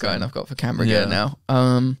monthly outgoing I've got for camera gear now.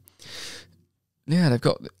 Yeah, they've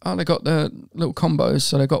got the little combos.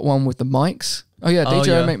 So they've got one with the mics. Oh yeah,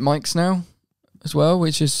 DJI make mics now as well,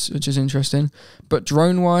 which is interesting. But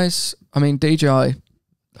drone wise, I mean DJI.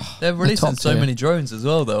 They're releasing so many drones as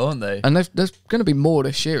well, though, aren't they? And there's going to be more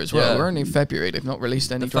this year as well. We're only in February. They've not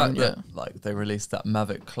released any drone yet. Like they released that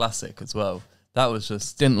Mavic Classic as well. That was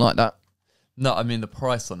just didn't like that. No, I mean the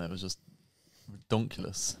price on it was just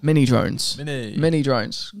ridiculous. Mini drones. Mini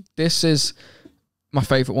drones. This is my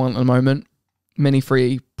favourite one at the moment. Mini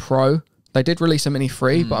 3 Pro. They did release a Mini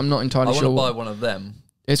 3, but I'm not entirely sure. I want to buy one of them.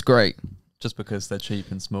 It's great. Just because they're cheap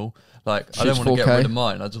and small. Like I don't want to get rid of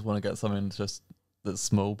mine. I just want to get something just that's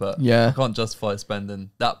small, but I can't justify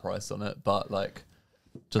spending that price on it. But like,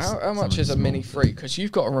 just how much is a Mini 3? Because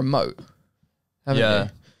you've got a remote,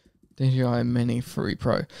 haven't you? DJI Mini 3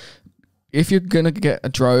 Pro. If you're gonna get a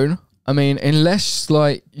drone, I mean, unless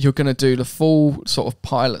like you're gonna do the full sort of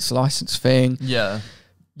pilot's license thing,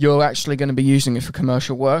 you're actually going to be using it for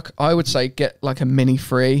commercial work. I would say get like a Mini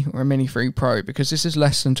 3 or a Mini 3 Pro because this is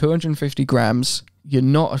less than 250 grams. You're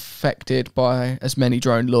not affected by as many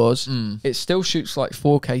drone laws. It still shoots like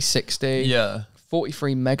 4K 60.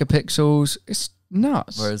 43 megapixels. It's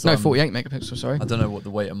nuts. Whereas, 48 megapixels, sorry. I don't know what the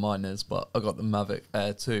weight of mine is, but I got the Mavic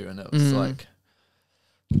Air 2 and it was like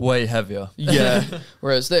way heavier. Yeah.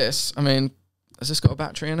 Whereas this, I mean, has this got a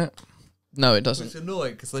battery in it? No, it doesn't. It's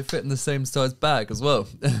annoying because they fit in the same size bag as well.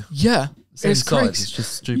 Yeah. Same size. Crazy. It's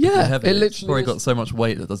just stupidly heavy. It literally it's probably got so much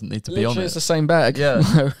weight that doesn't need to be on it. It's the same bag. Yeah.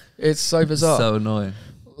 No, it's so bizarre. So annoying.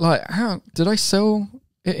 Like, how did I sell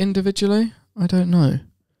it individually? I don't know.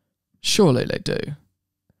 Surely they do.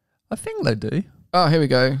 I think they do. Oh, here we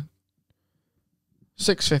go.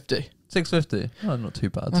 650. 650. Oh, not too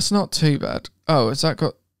bad. That's not too bad. Oh, has that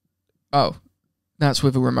got... Oh, that's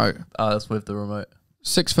with a remote. Oh, that's with the remote.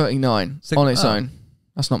 639 on its own.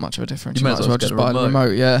 That's not much of a difference. You might as well just buy the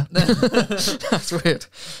remote. Yeah. That's weird.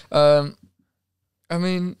 I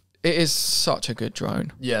mean, it is such a good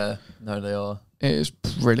drone. Yeah. No, they are. It is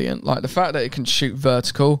brilliant. Like the fact that it can shoot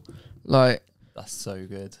vertical, like... That's so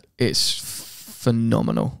good. It's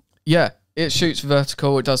phenomenal. Yeah. It shoots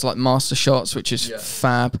vertical. It does like master shots, which is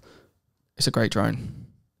fab. It's a great drone.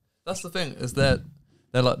 That's the thing, is that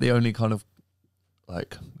they're like the only kind of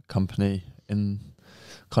like company in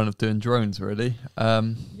kind of doing drones, really.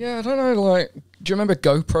 Yeah, I don't know. Like, do you remember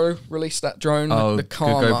GoPro released that drone? Oh, the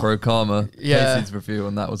Karma. GoPro Karma. Yeah. Casey's review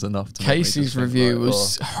on that was enough to Casey's review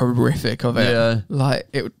was horrific of it. Yeah.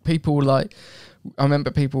 Like, people like, I remember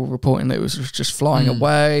people reporting that it was just flying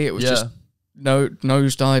away. It was just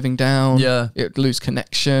nose diving down. Yeah. It lose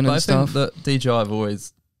connection and stuff. I think that DJI have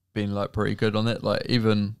always been like pretty good on it. Like,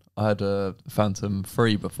 even I had a Phantom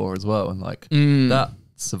 3 before as well, and like that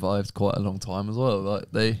survived quite a long time as well.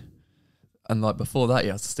 Like before that,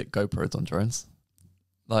 you had to stick GoPros on drones.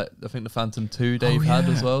 Like I think the Phantom 2 Dave had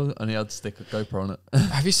as well, and he had to stick a GoPro on it.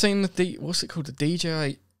 Have you seen what's it called? The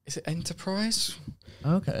DJI, is it Enterprise?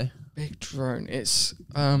 Okay. Big drone. It's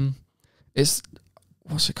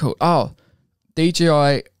what's it called? Oh,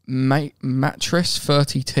 DJI Matris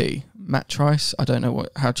 30T. Matris. I don't know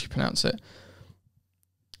how do you pronounce it.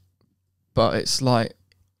 But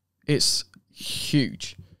it's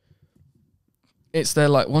huge. It's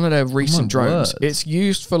one of their recent drones. Word. It's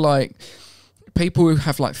used for like people who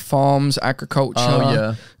have like farms, agriculture.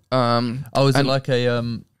 Oh yeah. Is it like a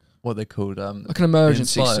what are they called? Like an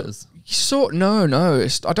emergency. No.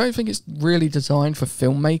 I don't think it's really designed for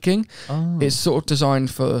filmmaking. Oh. It's sort of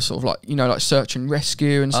designed for sort of like, you know, like search and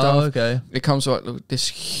rescue and stuff. Oh, okay. It comes with like this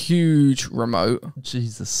huge remote.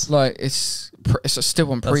 Jesus. Like it's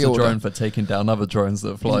still on That's pre-order. a drone for taking down other drones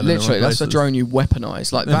that are flying. Literally, that's the a drone you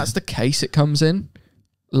weaponize. Like that's the case it comes in.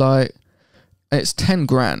 Like it's 10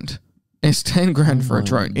 grand. It's 10 grand for a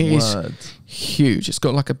drone. It is huge. It's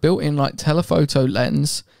got like a built-in like telephoto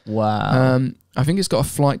lens. Wow. I think it's got a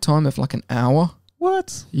flight time of like an hour.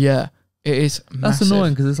 What? Yeah, it is massive. That's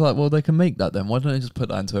annoying because it's like, well, they can make that then. Why don't they just put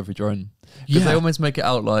that into every drone? Because they almost make it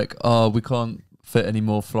out like, oh, we can't fit any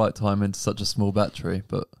more flight time into such a small battery.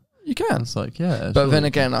 But you can. It's like, yeah. But then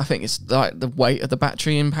again, I think it's like the weight of the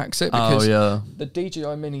battery impacts it. Because the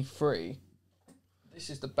DJI Mini 3, this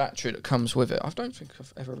is the battery that comes with it. I don't think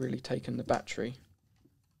I've ever really taken the battery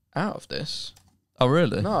out of this. Oh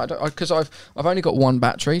really? No, I don't, because I've only got one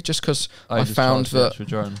battery, just because I found that.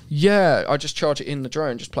 Drone. Yeah, I just charge it in the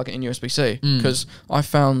drone, just plug it in USB-C, because I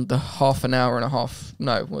found the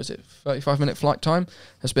 35-minute flight time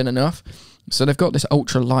has been enough. So they've got this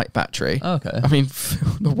ultra light battery. Okay. I mean,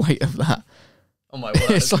 feel the weight of that. Oh my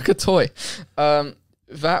word! It's like a toy.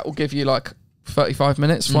 That will give you like 35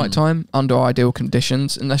 minutes flight time under ideal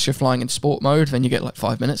conditions. Unless you're flying in sport mode, then you get like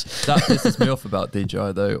 5 minutes. That pisses me off about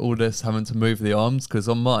DJI though. All this having to move the arms, because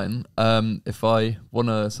on mine, if I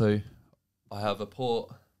wanna, so I have a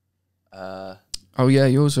port. Oh yeah,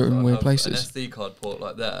 yours are in weird places. An SD card port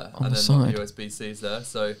like there, on and the then side. USB-C's there.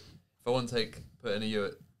 So if I want to put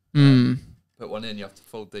one in, you have to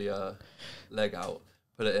fold the leg out,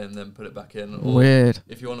 put it in, then put it back in. Or weird.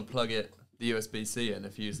 If you want to plug it, the USB-C in,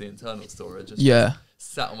 if you use the internal storage, just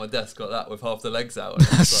sat on my desk, got that with half the legs out. And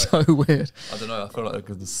That's like, so weird. I don't know. I feel like they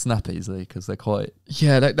can snap easily because they're quite.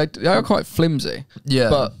 Yeah, they are quite flimsy. Yeah,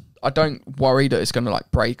 but I don't worry that it's going to like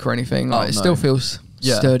break or anything. Like it still feels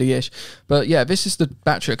sturdy-ish. But yeah, this is the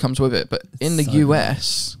battery that comes with it. But in the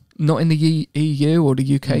US, not in the EU or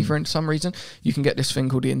the UK for some reason, you can get this thing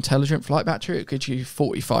called the Intelligent Flight Battery. It gives you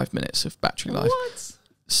 45 minutes of battery life. What?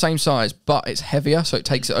 Same size, but it's heavier, so it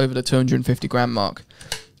takes it over the 250 gram mark,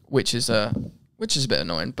 which is a bit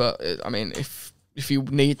annoying. But I mean, if you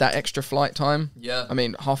need that extra flight time, I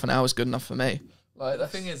mean, half an hour is good enough for me. Like the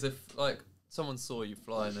thing is, if like someone saw you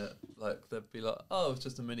flying it, like they'd be like, "Oh, it's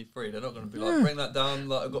just a Mini 3." They're not going to be like, "Bring that down."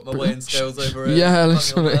 Like I've got my weighing scales over it. Yeah,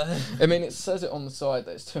 literally. I mean, it says it on the side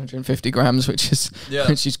that it's 250 grams, which is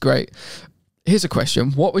great. Here's a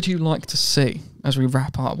question: what would you like to see as we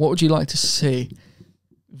wrap up? What would you like to see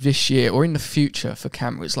this year or in the future for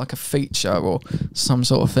cameras, like a feature or some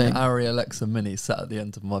sort of thing? Arri Alexa Mini sat at the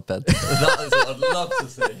end of my bed. That is what I'd love to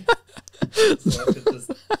see. So I could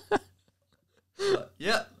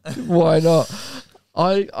just, Why not?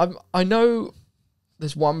 I know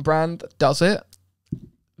there's one brand that does it.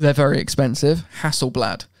 They're very expensive.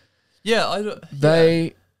 Hasselblad. Yeah,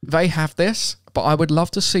 They have this, but I would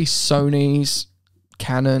love to see Sony's,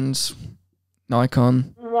 Canon's,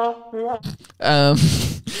 Nikon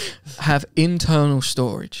have internal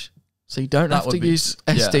storage, so you don't have to use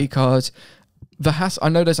SD cards. I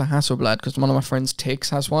know there's a Hasselblad because one of my friends,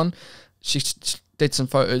 Tiggs, has one. She did some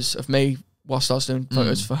photos of me whilst I was doing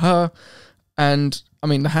photos for her, and I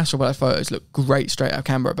mean the Hasselblad photos look great straight out of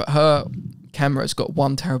camera, but her camera's got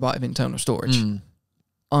 1 terabyte of internal storage.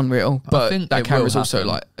 Unreal, but that camera's also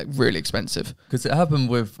like really expensive. Because it happened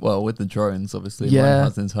with the drones, obviously. Mine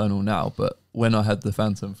has internal now, but when I had the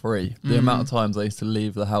Phantom 3, the amount of times I used to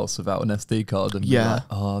leave the house without an SD card and be like,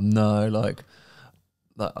 oh no, like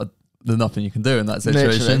there's nothing you can do in that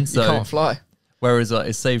situation. Literally, so you can't fly. Whereas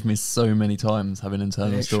it saved me so many times having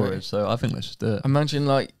internal storage, so I think let's just do it. Imagine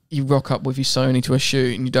like you rock up with your Sony to a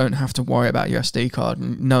shoot and you don't have to worry about your SD card,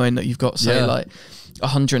 and knowing that you've got like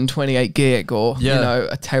 128 gig or you know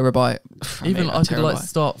a terabyte. I could like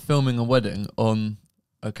start filming a wedding on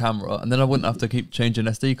a camera, and then I wouldn't have to keep changing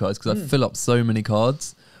SD cards because I fill up so many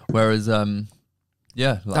cards. Whereas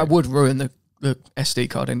that would ruin the SD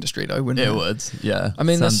card industry though, wouldn't it? It would, yeah. I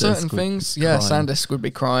mean, there's certain things. Yeah, SanDisk would be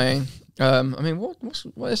crying. I mean, what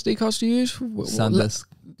SD cards do you use? SanDisk.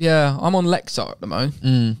 Yeah, I'm on Lexar at the moment.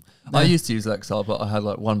 Yeah. I used to use Lexar, but I had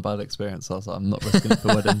like one bad experience. So I was like, I'm not risking it for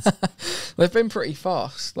weddings. They've been pretty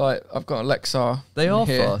fast. Like I've got a Lexar. They are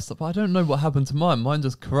fast, but I don't know what happened to mine. Mine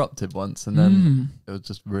just corrupted once, and then it was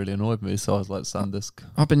just really annoyed me. So I was like, SanDisk.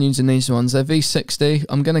 I've been using these ones. They're V60.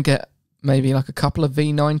 I'm gonna get maybe like a couple of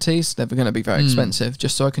V90s. They're going to be very expensive,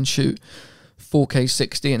 just so I can shoot 4K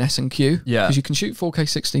 60 in S&Q. Yeah. Because you can shoot 4K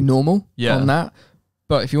 60 normal on that.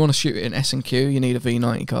 But if you want to shoot it in S&Q, you need a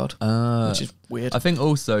V90 card, which is weird. I think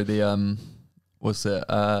also the,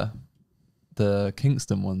 the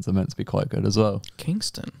Kingston ones are meant to be quite good as well.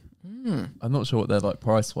 Kingston? I'm not sure what they're like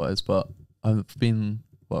price wise, but I've been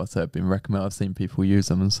recommended. I've seen people use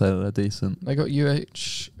them and say that they're decent. They got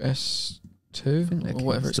UHS2 or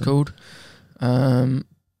whatever it's Kingston.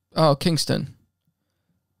 called. Kingston.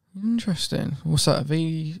 Interesting. What's that?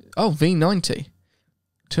 V90.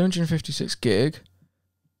 256 gig.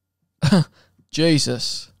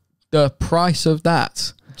 Jesus. The price of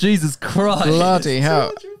that. Jesus Christ. Bloody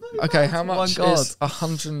hell. 200 Okay, how Oh my much God. is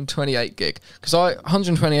 128 gig? Because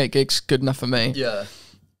 128 gigs good enough for me. Yeah.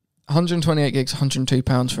 128 gigs,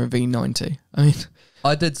 £102 for a V90. I mean,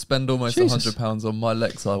 I did spend almost Jesus. £100 on my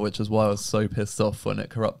Lexar, which is why I was so pissed off when it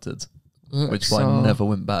corrupted, which is why I Lexar. never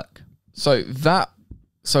went back. So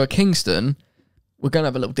a Kingston, we're going to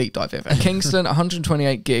have a little deep dive here. A Kingston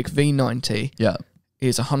 128 gig V90 Yeah.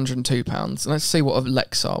 is £102. Let's see what a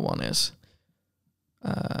Lexar one is.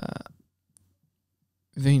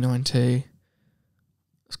 V90.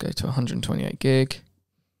 Let's go to 128 gig.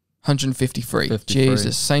 153. 53.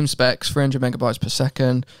 Jesus. Same specs, 300 megabytes per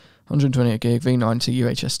second. 128 gig, V90,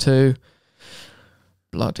 UHS2.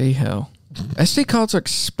 Bloody hell. SD cards are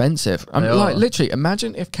expensive. They are. Literally,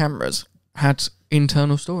 imagine if cameras had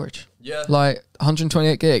internal storage. Yeah.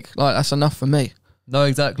 128 gig. That's enough for me. No,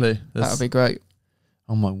 exactly. That would be great.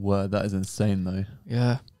 Oh my word, that is insane though.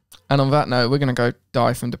 Yeah. And on that note, we're going to go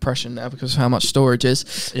die from depression now because of how much storage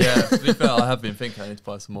is. Yeah, to be fair, I have been thinking I need to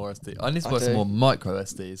buy some more SD. I need to buy some more micro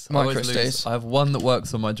SDs. Micro SDs. I have one that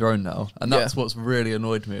works on my drone now, and that's what's really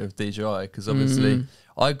annoyed me with DJI, because obviously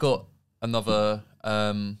I got another,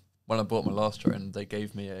 when I bought my last drone, they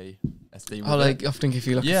gave me a SD with They it, often give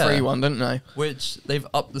you a free one, don't they? which they've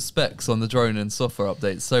upped the specs on the drone and software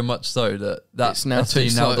updates so much so that It's now too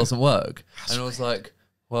SD now slow. doesn't work. And I was like,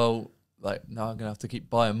 well, now I'm gonna have to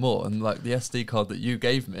keep buying more, and the SD card that you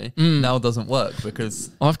gave me now doesn't work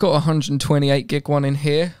because I've got a 128 gig one in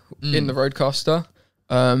here in the Roadcaster.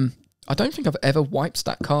 I don't think I've ever wiped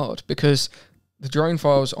that card because the drone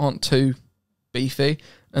files aren't too beefy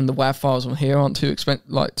and the WAV files on here aren't too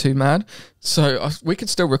too mad. So we could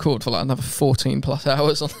still record for another 14 plus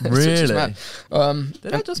hours on this. Which is Really? mad.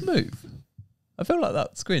 did I just move? I feel like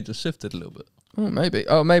that screen just shifted a little bit. Maybe.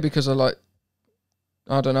 Maybe because I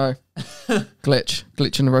don't know. Glitch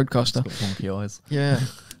in the Roadcaster. Got wonky eyes. Yeah.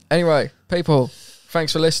 Anyway, people,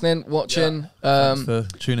 thanks for listening, watching. Thanks for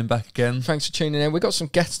tuning back again. Thanks for tuning in. We got some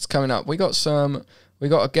guests coming up. We got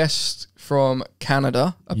a guest from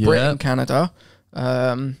Canada, a Brit in Canada.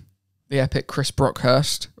 The epic Chris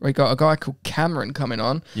Brockhurst. We got a guy called Cameron coming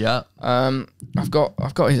on. Yeah. I've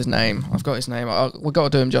got his name. We've got to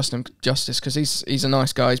do him justice because he's a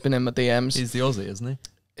nice guy. He's been in my DMs. He's the Aussie, isn't he?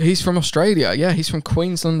 He's from Australia. Yeah, he's from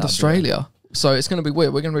Queensland, That'd be Australia. So it's going to be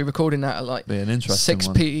weird. We're going to be recording that at Be an interesting 6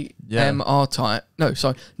 one. p.m. our time. No,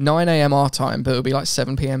 sorry, 9 a.m. our time, but it'll be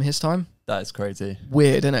 7 p.m. his time. That is crazy.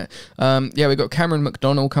 Weird, isn't it? We got Cameron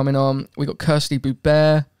McDonald coming on. We got Kirsty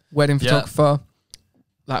Boubert, wedding photographer.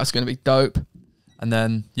 That's going to be dope. And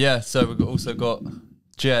then, so we've also got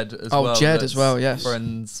Jed as well. Oh, Jed that's as well, yes.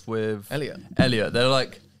 Friends with Elliot. They're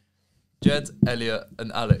Jed, Elliot,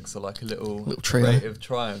 and Alex are a little trio. creative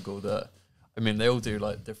triangle that, they all do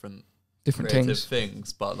different creative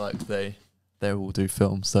things, but they all do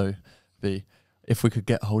film. So if we could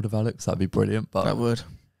get hold of Alex, that'd be brilliant. But That would.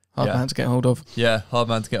 Hard man to get hold of. Yeah, hard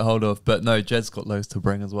man to get hold of. But no, Jed's got loads to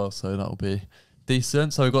bring as well, so that'll be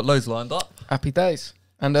decent. So we've got loads lined up. Happy days.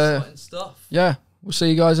 And Exciting stuff. yeah, we'll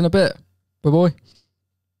see you guys in a bit. Bye-bye.